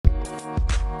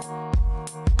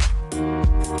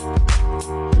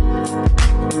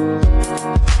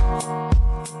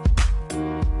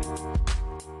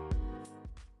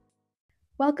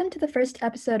Welcome to the first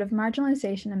episode of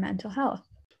Marginalization and Mental Health.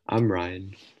 I'm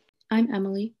Ryan. I'm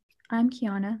Emily. I'm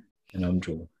Kiana. And I'm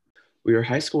Joel. We are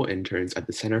high school interns at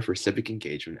the Center for Civic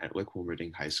Engagement at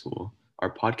Wilmerding High School.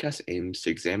 Our podcast aims to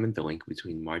examine the link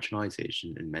between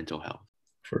marginalization and mental health.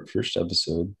 For our first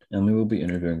episode, Emily will be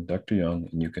interviewing Dr. Young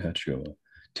and Yuka Hachiyama,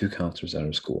 two counselors at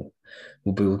our school.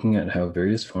 We'll be looking at how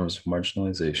various forms of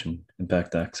marginalization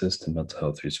impact access to mental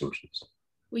health resources.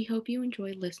 We hope you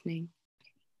enjoy listening.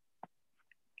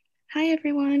 Hi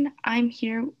everyone, I'm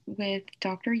here with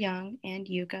Dr. Young and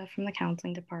Yuka from the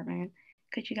Counseling Department.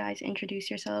 Could you guys introduce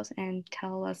yourselves and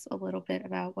tell us a little bit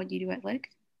about what you do at LIC?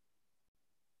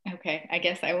 Okay, I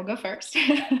guess I will go first.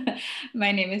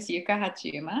 My name is Yuka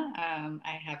Hachiyama.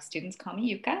 I have students call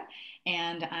me Yuka,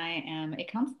 and I am a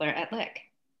counselor at LIC.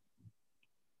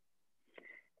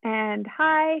 And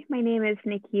hi, my name is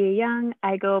Nikia Young.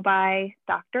 I go by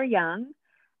Dr. Young,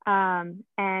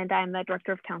 and I'm the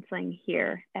Director of Counseling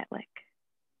here at LIC.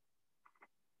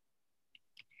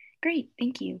 Great,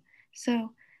 thank you. So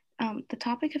the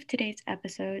topic of today's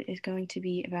episode is going to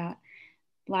be about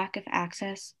lack of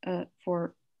access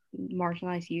for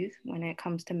marginalized youth when it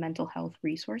comes to mental health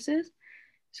resources.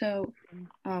 So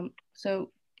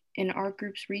in our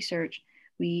group's research,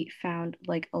 we found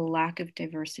like a lack of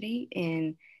diversity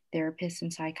in therapists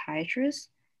and psychiatrists.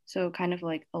 So kind of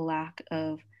like a lack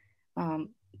of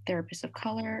therapists of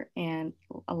color and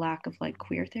a lack of like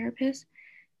queer therapists.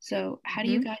 So how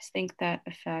do you guys think that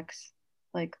affects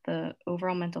like the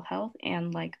overall mental health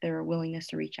and like their willingness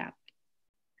to reach out?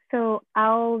 So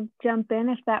I'll jump in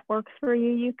if that works for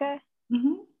you, Yuka.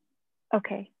 Mm-hmm.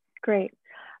 Okay, great.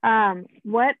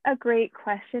 What a great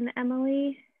question,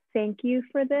 Emily. Thank you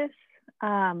for this.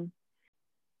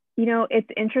 It's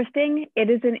interesting.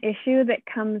 It is an issue that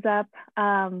comes up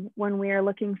when we are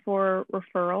looking for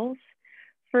referrals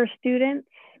for students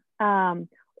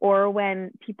or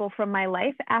when people from my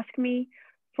life ask me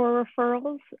for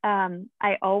referrals.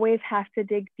 I always have to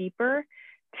dig deeper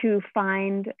to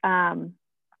find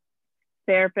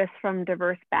therapists from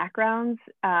diverse backgrounds,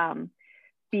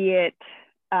 be it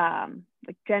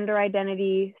like gender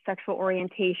identity, sexual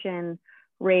orientation,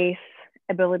 race,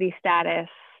 ability status.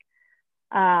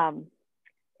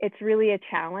 It's really a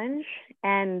challenge.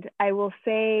 And I will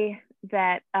say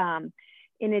that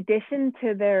in addition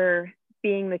to there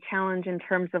being the challenge in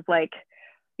terms of like,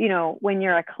 when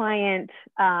you're a client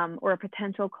or a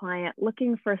potential client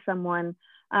looking for someone,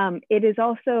 it is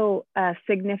also a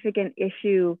significant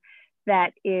issue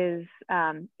that is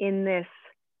in this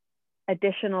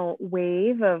additional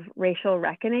wave of racial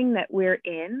reckoning that we're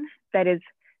in, that is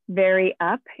very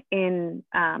up in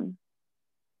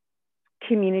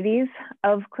communities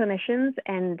of clinicians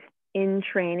and in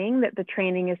training, that the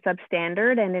training is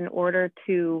substandard. And in order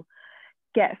to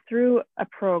get through a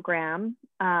program,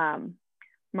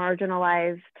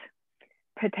 marginalized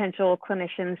potential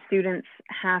clinician students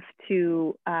have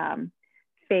to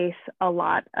face a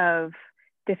lot of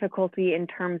difficulty in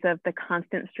terms of the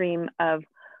constant stream of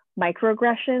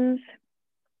microaggressions,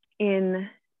 in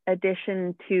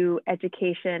addition to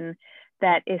education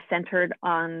that is centered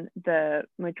on the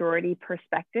majority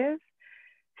perspective.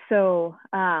 So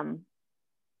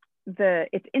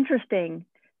it's interesting,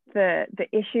 the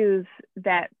issues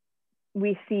that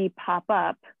we see pop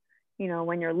up,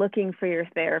 when you're looking for your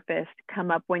therapist, come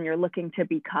up when you're looking to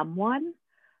become one,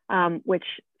 which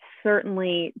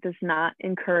certainly does not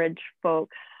encourage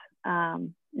folks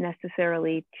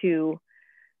necessarily to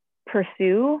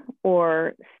pursue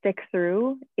or stick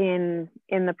through in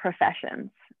the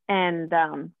professions. And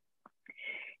that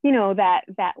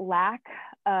lack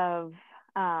of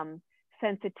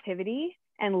sensitivity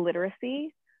and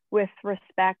literacy with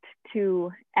respect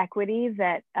to equity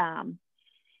that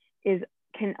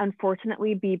can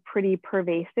unfortunately be pretty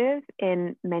pervasive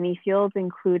in many fields,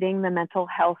 including the mental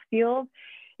health field,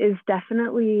 is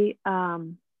definitely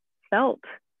felt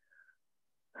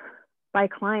by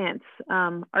clients,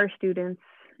 our students,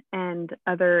 and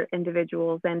other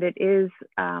individuals. And it is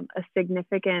a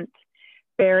significant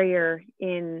barrier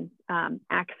in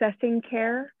accessing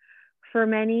care for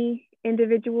many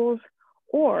individuals,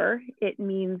 or it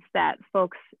means that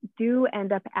folks do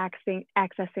end up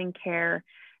accessing care,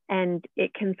 and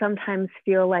it can sometimes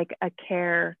feel like a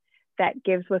care that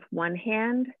gives with one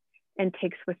hand and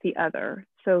takes with the other.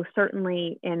 So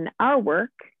certainly in our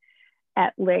work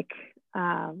at LIC,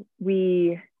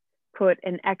 we put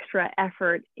an extra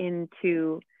effort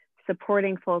into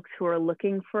supporting folks who are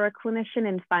looking for a clinician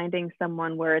and finding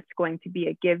someone where it's going to be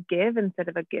a give-give instead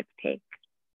of a give-take.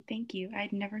 Thank you.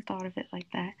 I'd never thought of it like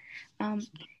that.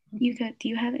 Yuka, do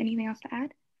you have anything else to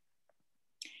add?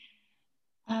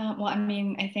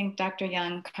 I think Dr.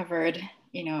 Young covered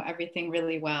everything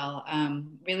really well,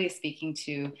 really speaking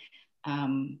to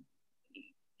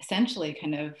essentially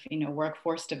kind of,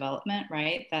 workforce development,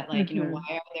 right? That like, why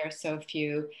are there so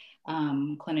few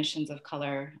clinicians of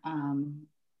color,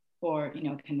 or,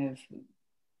 kind of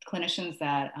clinicians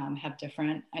that have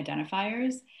different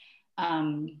identifiers?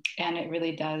 And it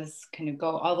really does kind of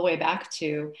go all the way back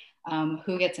to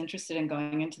who gets interested in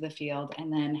going into the field,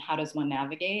 and then how does one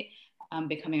navigate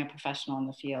becoming a professional in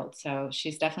the field. So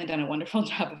she's definitely done a wonderful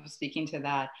job of speaking to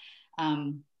that.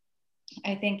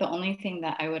 I think the only thing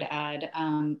that I would add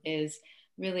is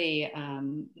really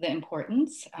the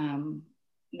importance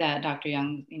that Dr.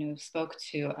 Young, spoke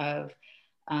to of,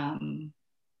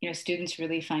 students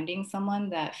really finding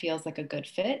someone that feels like a good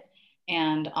fit.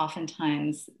 And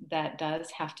oftentimes that does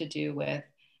have to do with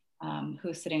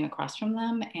who's sitting across from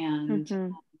them,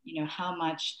 and how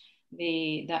much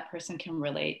that person can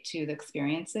relate to the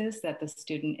experiences that the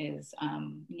student is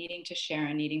needing to share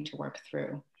and needing to work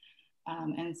through.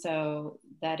 And so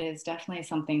that is definitely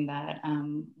something that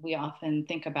we often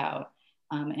think about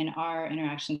in our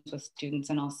interactions with students,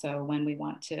 and also when we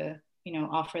want to,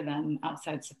 offer them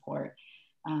outside support.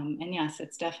 And yes,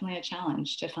 it's definitely a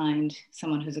challenge to find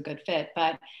someone who's a good fit,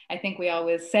 but I think we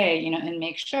always say, and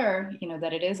make sure,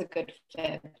 that it is a good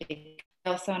fit. I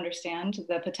also understand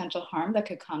the potential harm that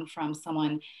could come from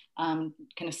someone kind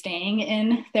of staying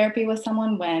in therapy with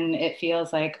someone when it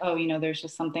feels like, oh, there's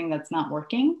just something that's not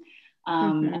working.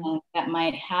 And that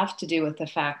might have to do with the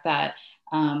fact that,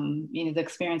 the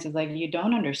experience is like, you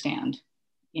don't understand,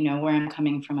 where I'm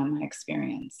coming from in my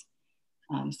experience.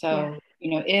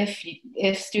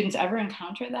 If students ever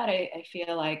encounter that, I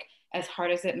feel like, as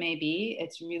hard as it may be,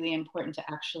 it's really important to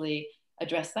actually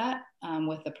address that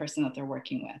with the person that they're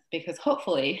working with, because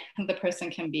hopefully the person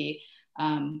can be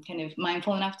kind of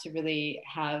mindful enough to really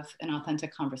have an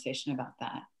authentic conversation about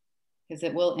that, because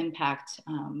it will impact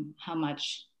how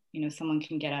much someone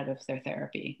can get out of their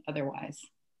therapy otherwise.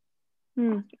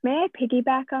 May I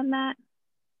piggyback on that?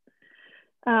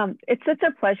 It's such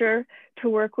a pleasure to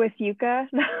work with Yuka.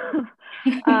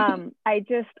 I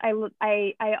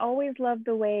always love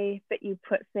the way that you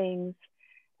put things.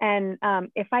 And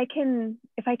if I can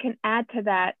add to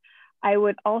that, I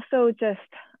would also just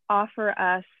offer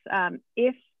us,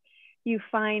 if you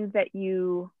find that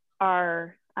you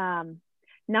are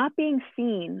not being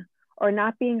seen or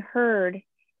not being heard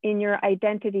in your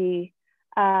identity,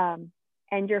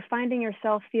 and you're finding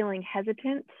yourself feeling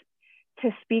hesitant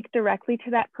to speak directly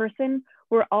to that person,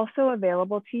 we're also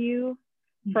available to you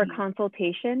for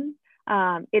consultation.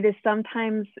 It is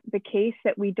sometimes the case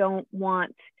that we don't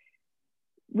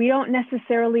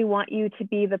necessarily want you to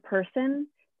be the person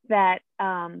that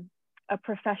a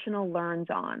professional learns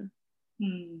on.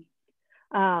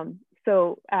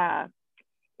 So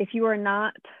if you are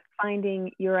not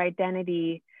finding your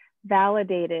identity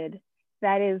validated,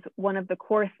 that is one of the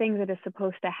core things that is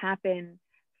supposed to happen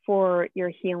for your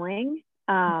healing.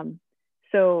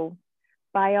 So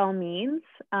by all means,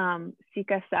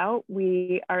 seek us out.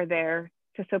 We are there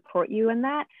to support you in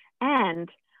that. And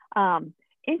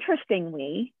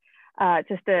interestingly,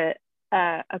 just a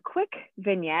quick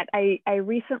vignette, I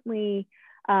recently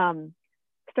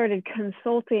started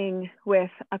consulting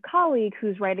with a colleague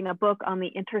who's writing a book on the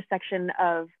intersection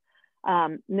of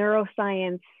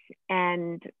neuroscience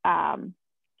and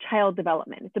child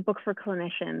development. It's a book for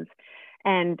clinicians,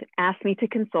 and asked me to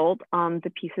consult on the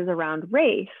pieces around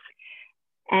race.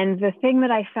 And the thing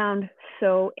that I found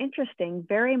so interesting,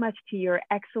 very much to your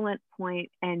excellent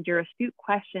point and your astute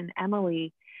question,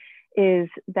 Emily, is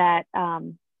that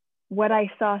what I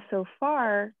saw so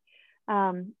far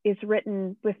is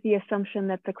written with the assumption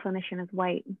that the clinician is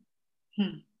white.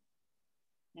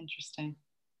 Interesting.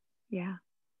 Yeah.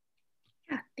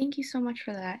 Yeah, thank you so much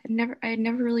for that. I had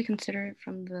never really considered it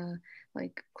from the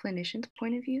clinician's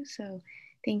point of view. So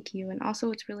thank you. And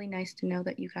also it's really nice to know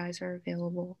that you guys are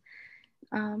available.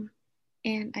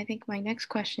 And I think my next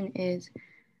question is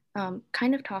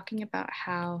kind of talking about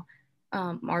how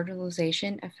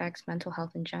marginalization affects mental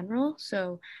health in general.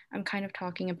 So I'm kind of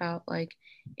talking about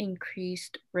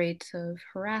increased rates of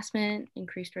harassment,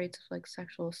 increased rates of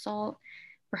sexual assault,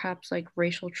 perhaps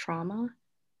racial trauma.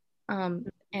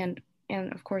 And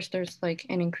of course, there's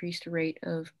an increased rate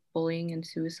of bullying and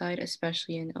suicide,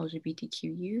 especially in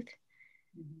LGBTQ youth.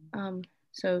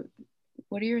 So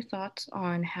what are your thoughts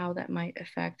on how that might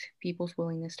affect people's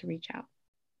willingness to reach out?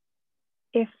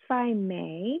 If I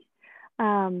may,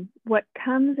 what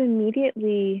comes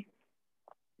immediately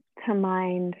to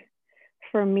mind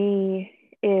for me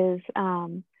is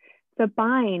the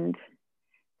bind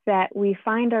that we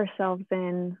find ourselves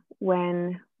in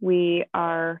when we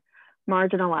are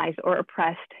marginalized or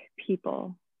oppressed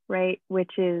people, right?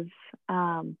 Which is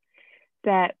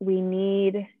that we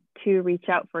need to reach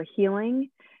out for healing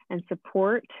and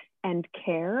support and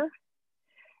care.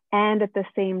 And at the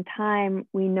same time,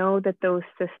 we know that those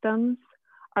systems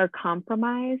are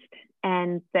compromised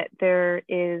and that there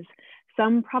is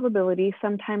some probability,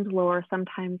 sometimes lower,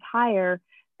 sometimes higher,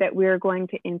 that we're going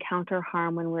to encounter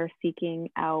harm when we're seeking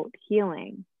out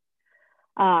healing.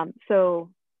 So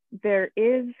there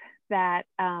is that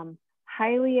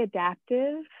highly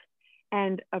adaptive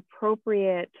and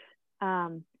appropriate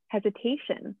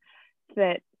hesitation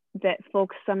that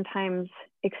folks sometimes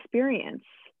experience,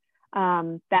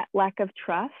 that lack of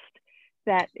trust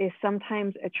that is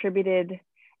sometimes attributed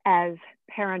as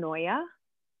paranoia.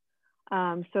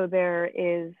 So there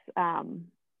is,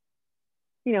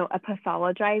 a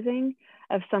pathologizing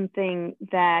of something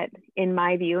that, in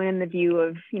my view, and in the view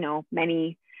of,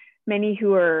 many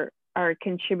who are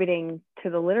contributing to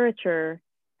the literature,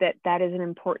 that is an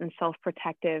important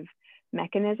self-protective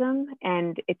mechanism,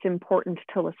 and it's important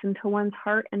to listen to one's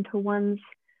heart and to one's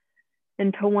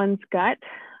gut.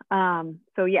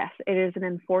 So yes, it is an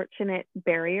unfortunate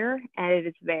barrier, and it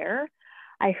is there.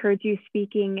 I heard you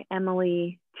speaking,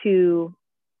 Emily, to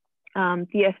the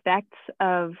effects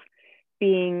of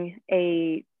being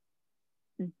a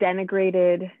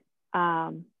denigrated,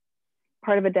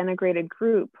 part of a denigrated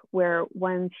group where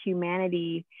one's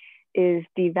humanity is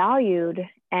devalued,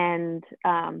 and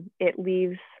it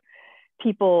leaves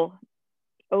people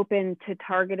open to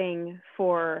targeting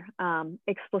for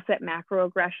explicit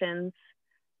macroaggressions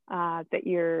that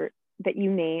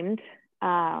you named,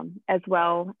 as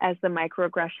well as the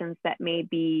microaggressions that may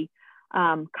be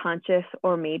conscious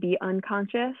or maybe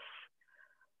unconscious.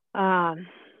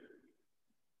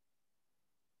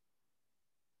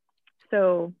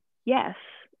 So yes,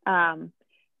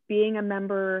 being a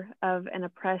member of an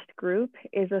oppressed group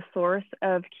is a source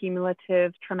of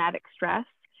cumulative traumatic stress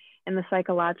in the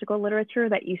psychological literature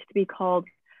that used to be called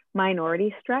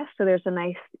minority stress. So there's a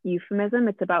nice euphemism.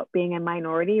 It's about being a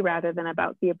minority rather than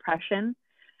about the oppression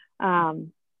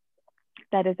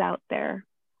that is out there.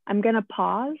 I'm going to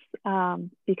pause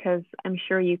because I'm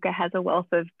sure Yuka has a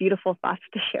wealth of beautiful thoughts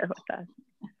to share with us.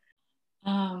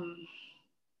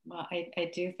 Well,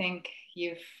 I do think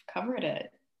you've covered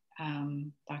it,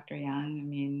 Dr. Young. I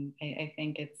mean, I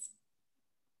think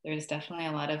there's definitely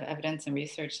a lot of evidence and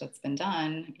research that's been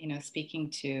done,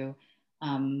 speaking to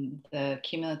the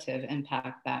cumulative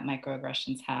impact that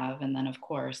microaggressions have. And then of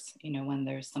course, when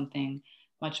there's something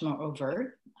much more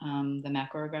overt, the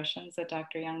macroaggressions that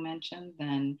Dr. Young mentioned,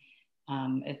 then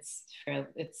it's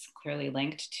clearly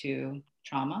linked to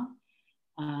trauma.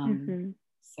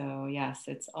 So yes,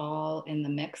 it's all in the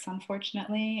mix,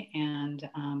 unfortunately. And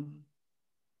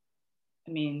I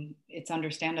mean, it's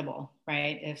understandable,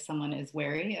 right? If someone is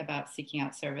wary about seeking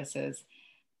out services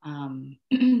to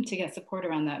get support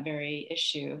around that very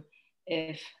issue,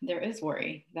 if there is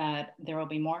worry that there will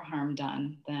be more harm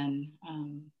done than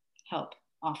help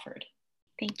offered.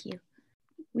 Thank you.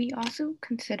 We also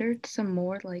considered some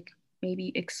more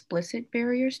maybe explicit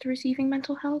barriers to receiving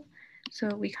mental health. So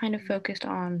we kind of focused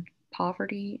on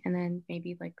poverty, and then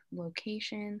maybe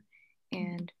location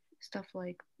and stuff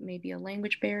like maybe a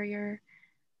language barrier,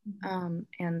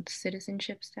 and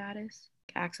citizenship status,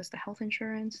 access to health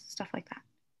insurance, stuff like that.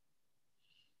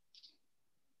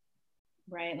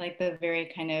 Right, like the very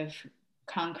kind of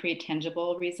concrete,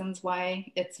 tangible reasons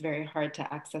why it's very hard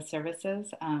to access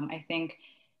services. I think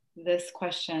this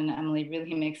question, Emily,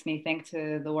 really makes me think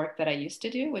to the work that I used to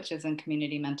do, which is in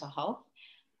community mental health.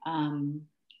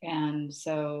 And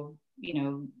so,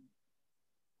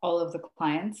 all of the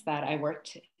clients that I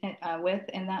worked with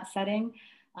in that setting,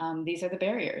 these are the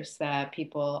barriers that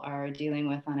people are dealing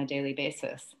with on a daily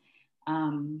basis.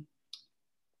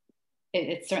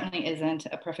 It certainly isn't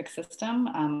a perfect system.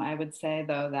 I would say,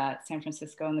 though, that San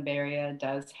Francisco and the Bay Area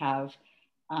does have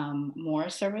more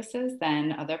services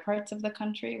than other parts of the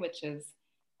country, which is,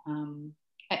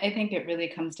 I think it really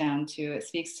comes down to, it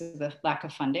speaks to the lack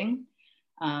of funding,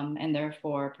 and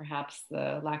therefore perhaps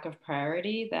the lack of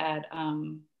priority that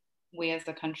we as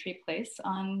a country place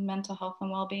on mental health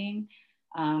and well-being.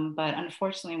 But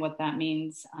unfortunately, what that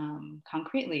means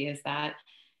concretely is that,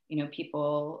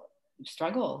 people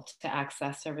struggle to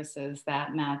access services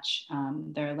that match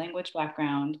their language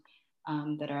background,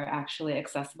 that are actually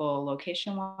accessible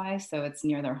location-wise, so it's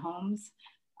near their homes.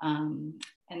 And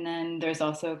then there's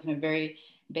also kind of very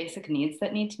basic needs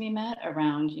that need to be met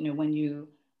around, when you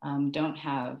don't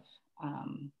have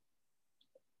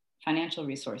financial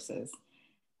resources.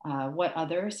 What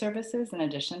other services in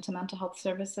addition to mental health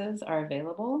services are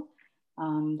available?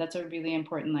 That's a really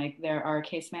important, like there are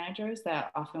case managers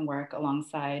that often work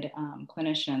alongside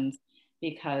clinicians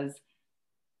because,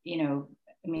 I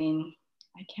mean,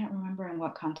 I can't remember in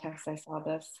what context I saw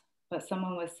this, but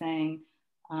someone was saying,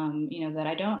 that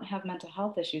I don't have mental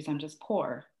health issues, I'm just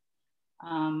poor.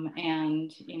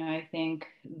 And, I think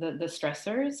the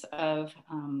stressors of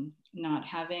not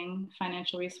having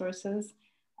financial resources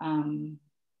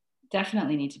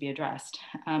definitely need to be addressed,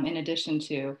 in addition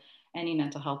to any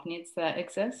mental health needs that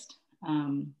exist.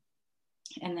 And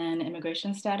then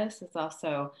immigration status is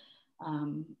also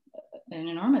an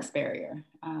enormous barrier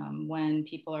when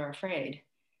people are afraid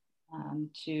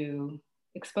to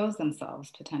expose themselves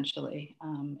potentially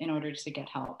in order to get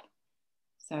help.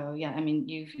 So yeah, I mean,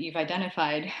 you've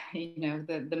identified,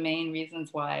 the main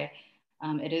reasons why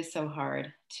it is so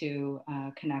hard to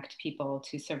connect people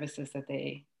to services that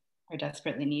they are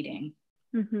desperately needing.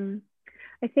 Mm-hmm.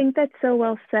 I think that's so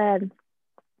well said.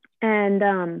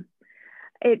 And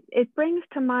it brings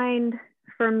to mind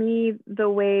for me the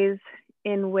ways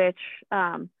in which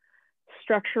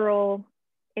structural,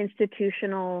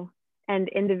 institutional, and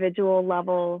individual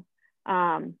level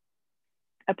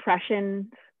oppressions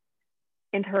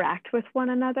interact with one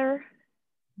another.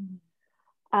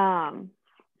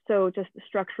 So just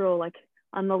structural, like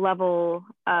on the level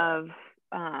of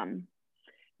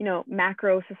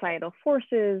macro societal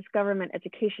forces, government,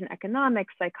 education,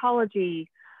 economics, psychology,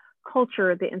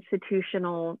 culture, the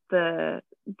institutional, the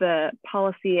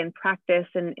policy and practice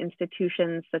and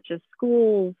institutions such as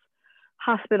schools,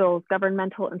 hospitals,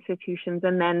 governmental institutions,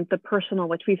 and then the personal,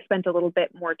 which we've spent a little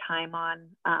bit more time on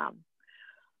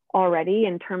already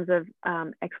in terms of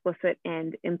explicit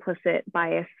and implicit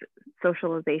bias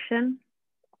socialization,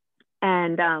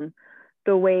 and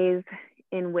the ways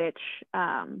in which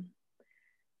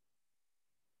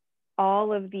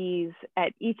all of these,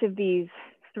 at each of these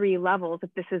three levels,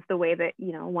 if this is the way that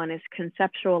one is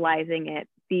conceptualizing it,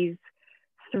 these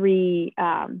three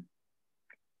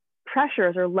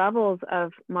pressures or levels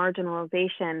of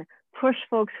marginalization push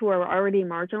folks who are already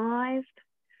marginalized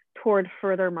toward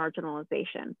further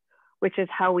marginalization, which is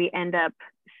how we end up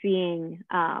seeing,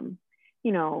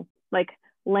 like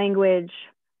language,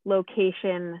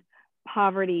 location,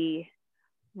 poverty,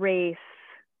 race,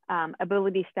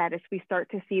 ability status. We start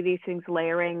to see these things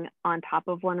layering on top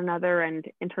of one another and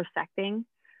intersecting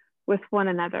with one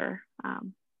another.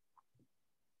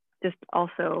 Just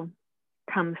also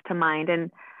comes to mind.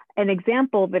 And an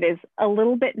example that is a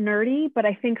little bit nerdy, but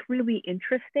I think really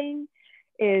interesting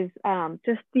is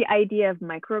just the idea of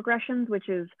microaggressions, which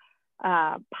is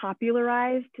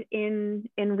popularized in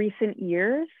recent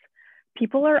years.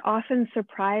 People are often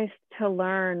surprised to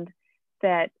learn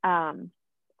that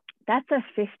that's a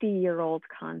 50-year-old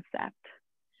concept.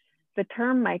 The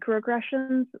term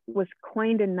microaggressions was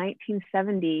coined in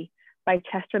 1970 by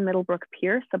Chester Middlebrook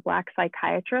Pierce, a Black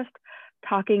psychiatrist,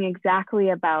 talking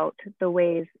exactly about the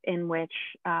ways in which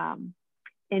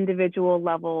individual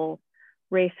level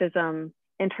racism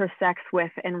intersects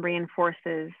with and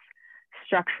reinforces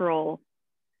structural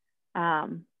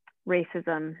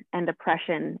racism and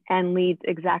oppression, and leads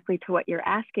exactly to what you're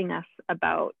asking us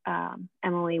about,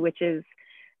 Emily, which is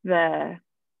the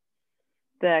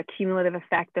cumulative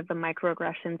effect of the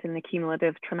microaggressions and the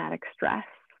cumulative traumatic stress.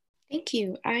 Thank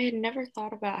you. I had never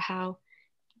thought about how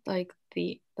it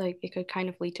could kind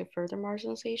of lead to further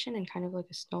marginalization and kind of like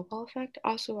a snowball effect.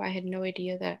 Also, I had no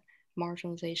idea that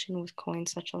marginalization was coined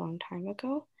such a long time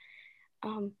ago.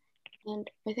 And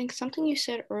I think something you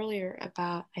said earlier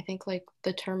about, I think like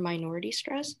the term minority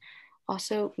stress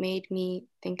also made me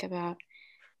think about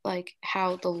like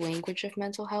how the language of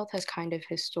mental health has kind of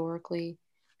historically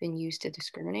been used to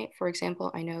discriminate. For example,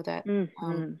 I know that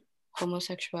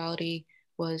homosexuality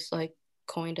was like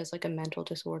coined as like a mental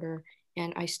disorder,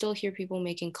 and I still hear people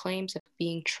making claims that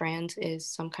being trans is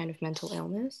some kind of mental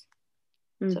illness.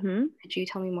 So could you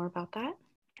tell me more about that?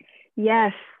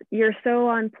 Yes, you're so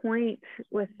on point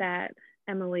with that,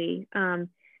 Emily.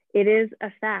 It is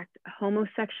a fact.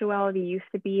 Homosexuality used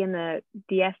to be in the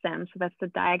DSM, so that's the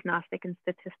Diagnostic and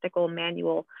Statistical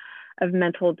Manual of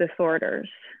Mental Disorders.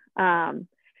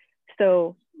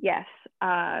 So yes,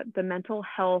 the mental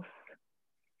health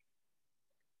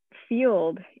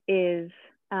field is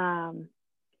in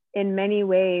many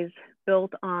ways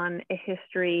built on a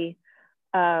history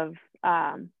of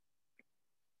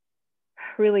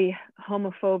really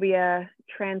homophobia,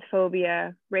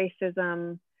 transphobia,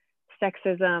 racism,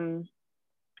 sexism,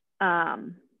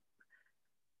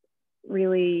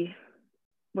 really,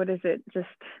 what is it? Just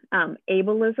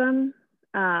ableism.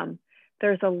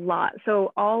 There's a lot.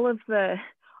 So all of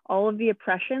the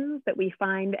oppressions that we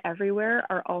find everywhere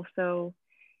are also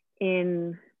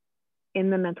in in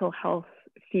the mental health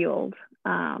field.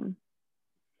 I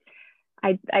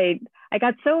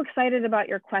got so excited about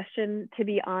your question, to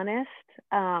be honest.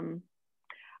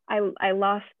 I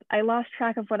lost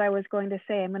track of what I was going to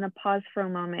say. I'm going to pause for a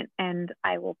moment, and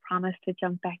I will promise to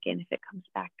jump back in if it comes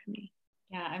back to me.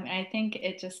 Yeah, I mean, I think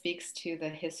it just speaks to the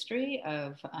history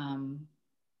of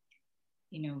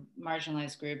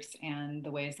marginalized groups and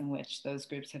the ways in which those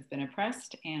groups have been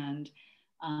oppressed, and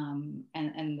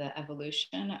the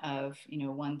evolution of,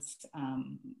 once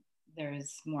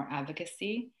there's more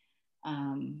advocacy,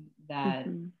 that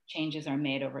changes are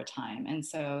made over time. And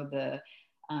so the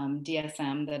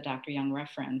DSM that Dr. Young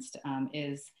referenced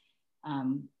is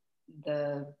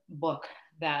the book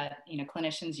that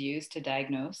clinicians use to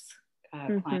diagnose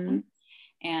clients.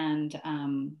 And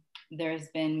there's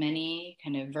been many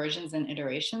kind of versions and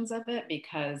iterations of it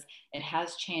because it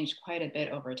has changed quite a bit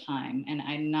over time. And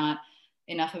I'm not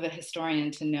enough of a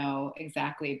historian to know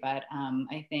exactly, but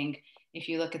I think if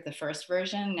you look at the first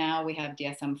version, now we have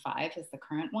DSM-5 as the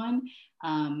current one.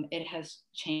 It has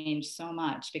changed so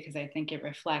much because I think it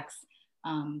reflects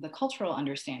the cultural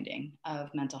understanding of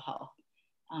mental health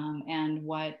and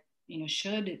what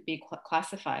should be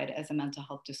classified as a mental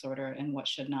health disorder and what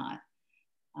should not.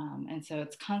 And so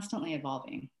it's constantly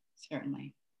evolving,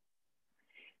 certainly.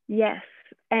 Yes,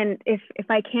 and if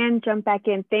I can jump back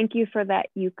in, thank you for that,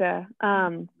 Yuka.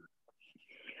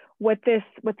 What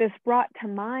this brought to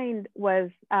mind was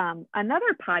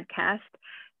another podcast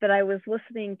that I was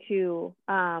listening to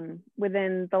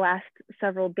within the last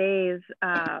several days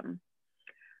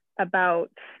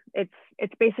about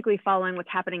it's basically following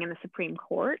what's happening in the Supreme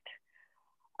Court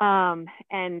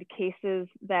and cases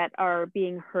that are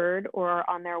being heard or are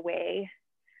on their way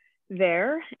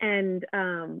there. And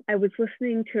I was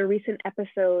listening to a recent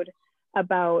episode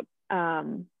about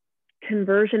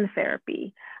conversion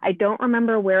therapy. I don't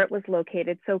remember where it was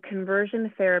located. So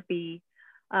conversion therapy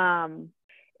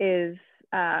is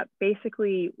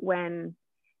basically when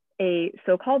a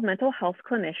so-called mental health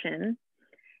clinician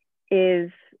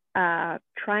is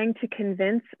trying to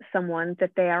convince someone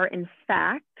that they are in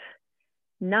fact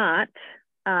not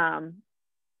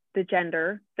the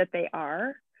gender that they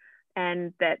are,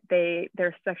 and that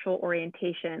their sexual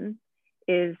orientation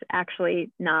is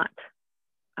actually not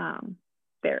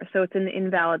there. So it's an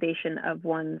invalidation of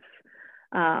one's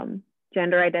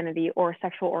gender identity or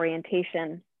sexual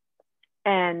orientation.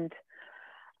 And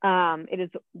it is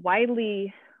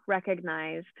widely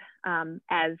recognized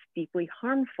as deeply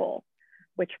harmful,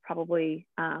 which probably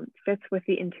fits with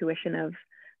the intuition of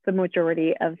the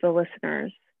majority of the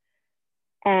listeners.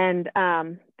 And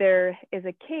there is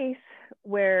a case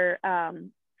where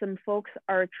some folks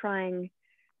are trying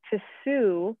to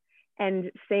sue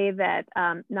and say that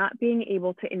not being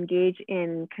able to engage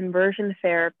in conversion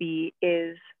therapy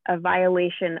is a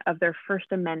violation of their First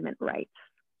Amendment rights.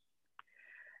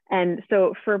 And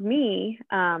so for me,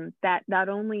 that not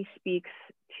only speaks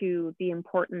to the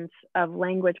importance of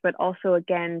language, but also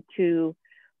again to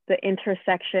the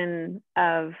intersection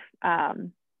of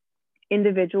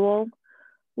individual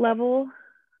level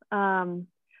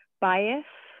bias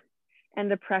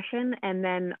and oppression, and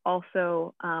then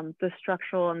also the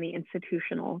structural and the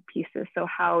institutional pieces. So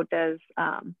how does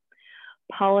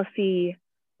policy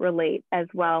relate, as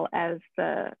well as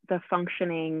the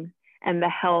functioning and the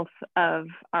health of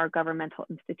our governmental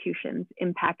institutions,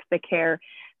 impact the care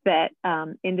that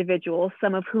individuals,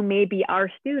 some of whom may be our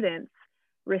students,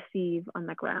 receive on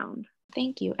the ground?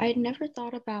 Thank you. I'd never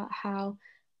thought about how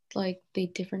like the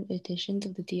different editions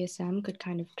of the DSM could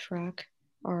kind of track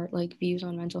our like views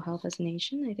on mental health as a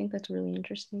nation. I think that's really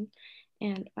interesting.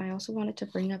 And I also wanted to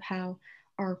bring up how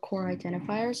our core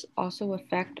identifiers also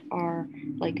affect our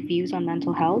like views on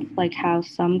mental health, like how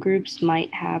some groups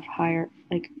might have higher,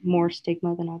 like more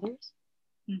stigma than others.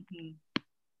 Mm-hmm.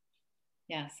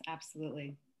 Yes,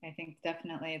 absolutely. I think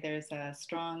definitely there's a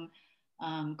strong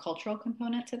cultural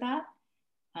component to that.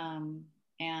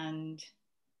 And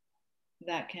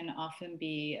that can often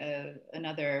be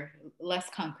another less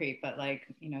concrete, but like,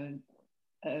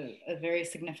 a very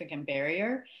significant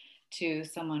barrier to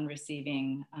someone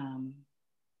receiving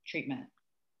treatment.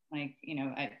 Like,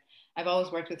 I've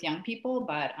always worked with young people,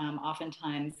 but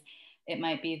oftentimes it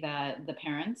might be that the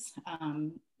parents,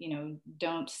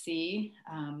 don't see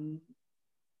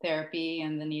therapy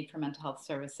and the need for mental health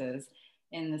services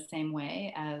in the same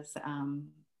way as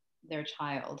their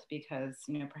child, because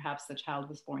perhaps the child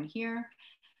was born here,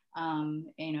 and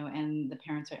the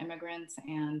parents are immigrants,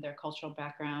 and their cultural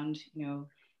background,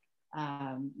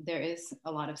 there is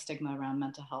a lot of stigma around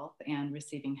mental health and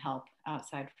receiving help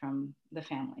outside from the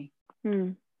family.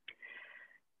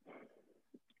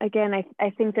 Again, I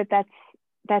think that's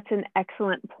that's an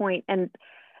excellent point. And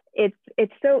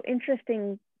it's so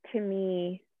interesting to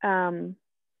me,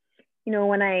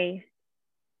 when I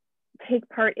take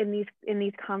part in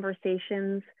these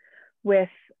conversations with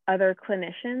other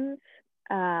clinicians,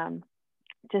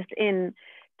 just in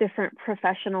different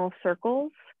professional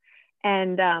circles.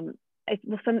 And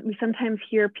we sometimes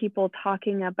hear people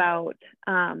talking about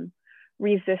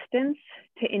resistance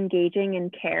to engaging in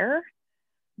care,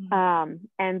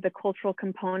 and the cultural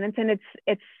components. And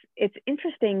it's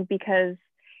interesting because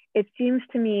it seems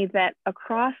to me that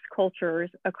across cultures,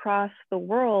 across the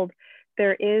world,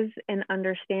 there is an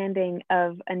understanding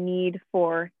of a need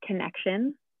for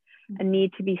connection, a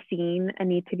need to be seen, a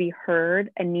need to be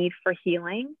heard, a need for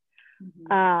healing.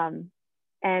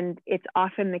 And it's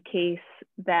often the case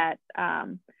that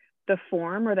the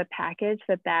form or the package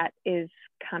that is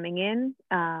coming in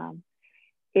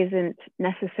isn't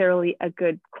necessarily a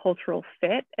good cultural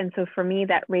fit. And so for me,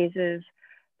 that raises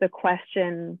the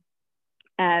question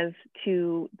as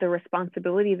to the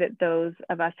responsibility that those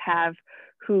of us have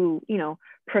who,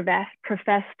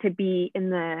 profess to be in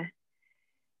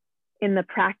the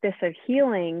practice of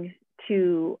healing,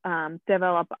 to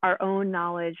develop our own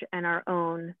knowledge and our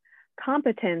own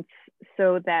competence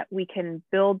so that we can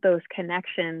build those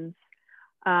connections,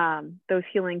 those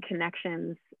healing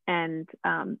connections, and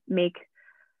make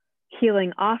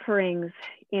healing offerings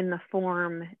in the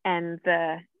form and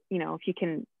the, if you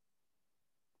can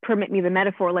permit me the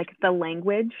metaphor, like the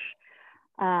language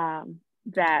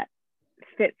that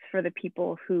fits for the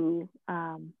people who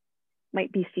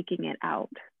might be seeking it out,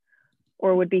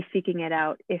 or would be seeking it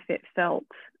out if it felt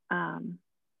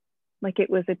like it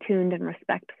was attuned and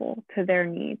respectful to their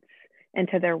needs and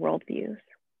to their worldviews.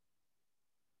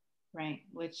 Right,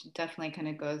 which definitely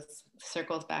kind of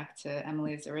circles back to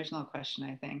Emily's original question,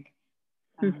 I think.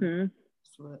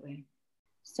 Absolutely.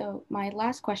 So my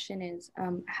last question is,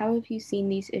 how have you seen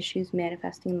these issues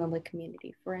manifesting in the LIC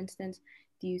community? For instance,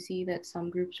 do you see that some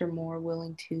groups are more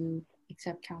willing to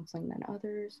accept counseling than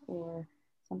others, or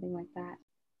something like that?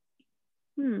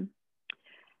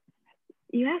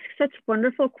 You ask such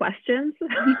wonderful questions.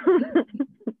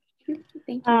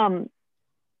 Thank you.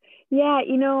 Yeah,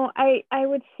 I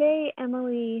would say,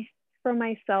 Emily, for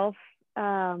myself,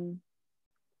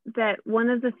 that one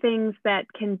of the things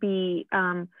that can be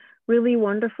really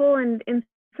wonderful and in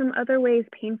some other ways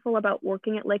painful about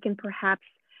working at LIC and perhaps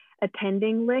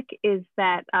attending LIC is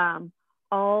that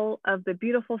all of the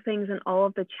beautiful things and all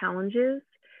of the challenges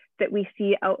that we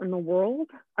see out in the world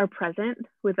are present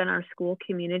within our school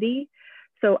community.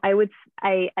 So I would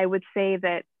say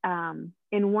that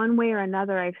in one way or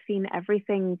another, I've seen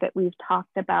everything that we've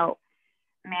talked about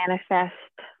manifest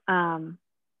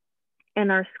in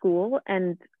our school.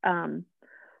 And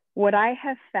what I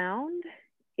have found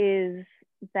is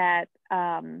that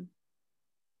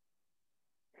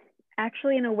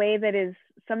actually in a way that is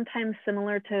sometimes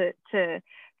similar to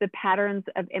the patterns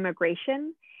of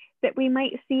immigration that we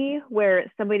might see,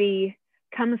 where somebody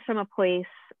comes from a place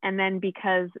and then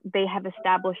because they have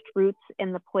established roots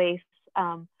in the place,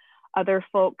 other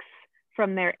folks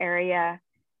from their area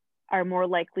are more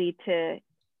likely to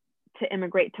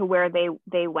immigrate to where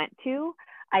they went to.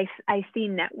 I see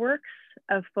networks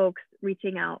of folks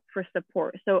reaching out for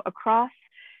support. So across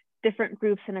different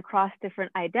groups and across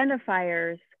different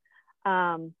identifiers,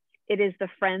 it is the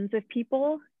friends of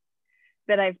people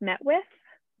that I've met with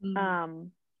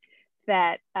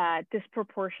that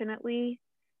disproportionately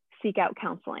seek out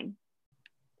counseling.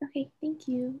 Okay, thank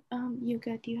you.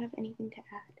 Yuka, do you have anything to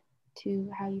add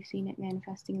to how you've seen it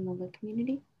manifesting in the LIC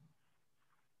community?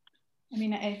 I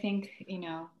mean, I think,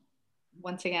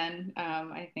 once again,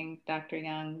 I think Dr.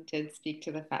 Young did speak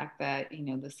to the fact that,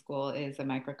 the school is a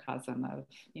microcosm of,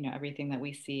 everything that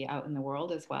we see out in the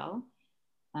world as well.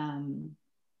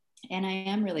 And I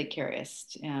am really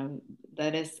curious.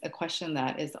 That is a question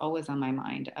that is always on my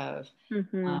mind of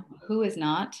who is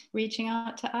not reaching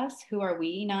out to us? Who are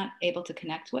we not able to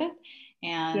connect with?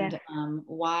 And Yes.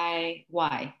 Why?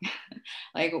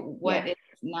 Like what is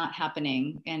not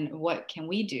happening, and what can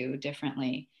we do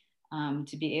differently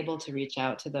to be able to reach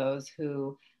out to those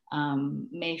who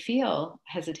may feel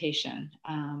hesitation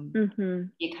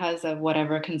because of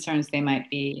whatever concerns they might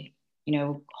be,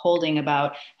 holding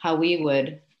about how we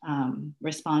would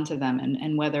respond to them,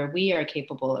 and whether we are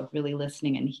capable of really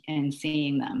listening and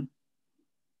seeing them.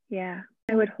 Yeah,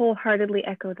 I would wholeheartedly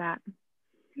echo that.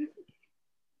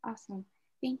 Awesome.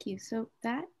 Thank you. So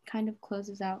that kind of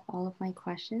closes out all of my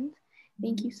questions.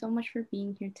 Thank you so much for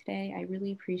being here today. I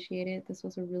really appreciate it. This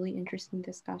was a really interesting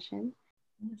discussion.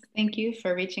 Thank you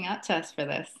for reaching out to us for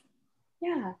this.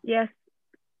 Yeah. Yes.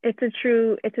 It's a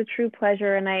true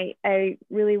pleasure, and I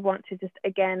really want to just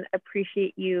again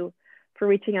appreciate you for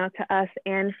reaching out to us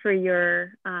and for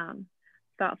your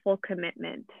thoughtful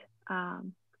commitment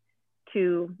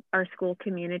to our school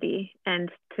community and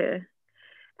to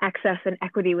access and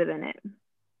equity within it.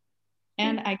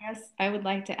 And I guess I would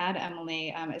like to add,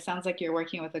 Emily, it sounds like you're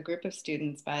working with a group of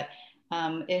students, but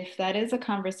if that is a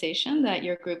conversation that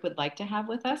your group would like to have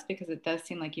with us, because it does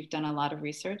seem like you've done a lot of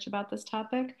research about this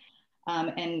topic,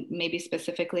 and maybe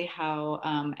specifically how,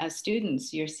 as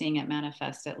students, you're seeing it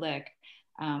manifest at LIC.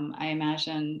 I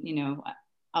imagine,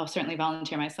 I'll certainly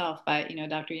volunteer myself, but,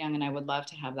 Dr. Young and I would love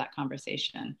to have that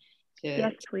conversation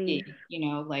Yes, please.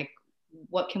 like,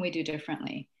 what can we do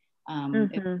differently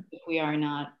if we are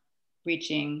not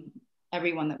reaching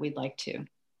everyone that we'd like to?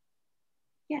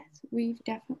 Yes, we're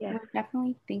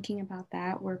definitely thinking about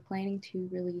that. We're planning to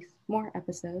release more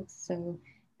episodes, so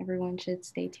everyone should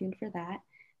stay tuned for that.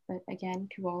 But again,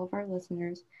 to all of our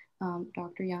listeners,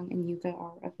 Dr. Young and Yuka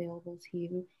are available to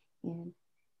you. And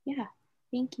yeah,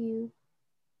 thank you.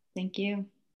 Thank you.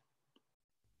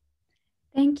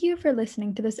 Thank you for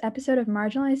listening to this episode of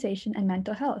Marginalization and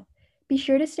Mental Health. Be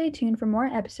sure to stay tuned for more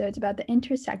episodes about the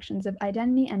intersections of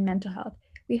identity and mental health.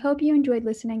 We hope you enjoyed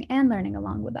listening and learning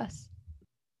along with us.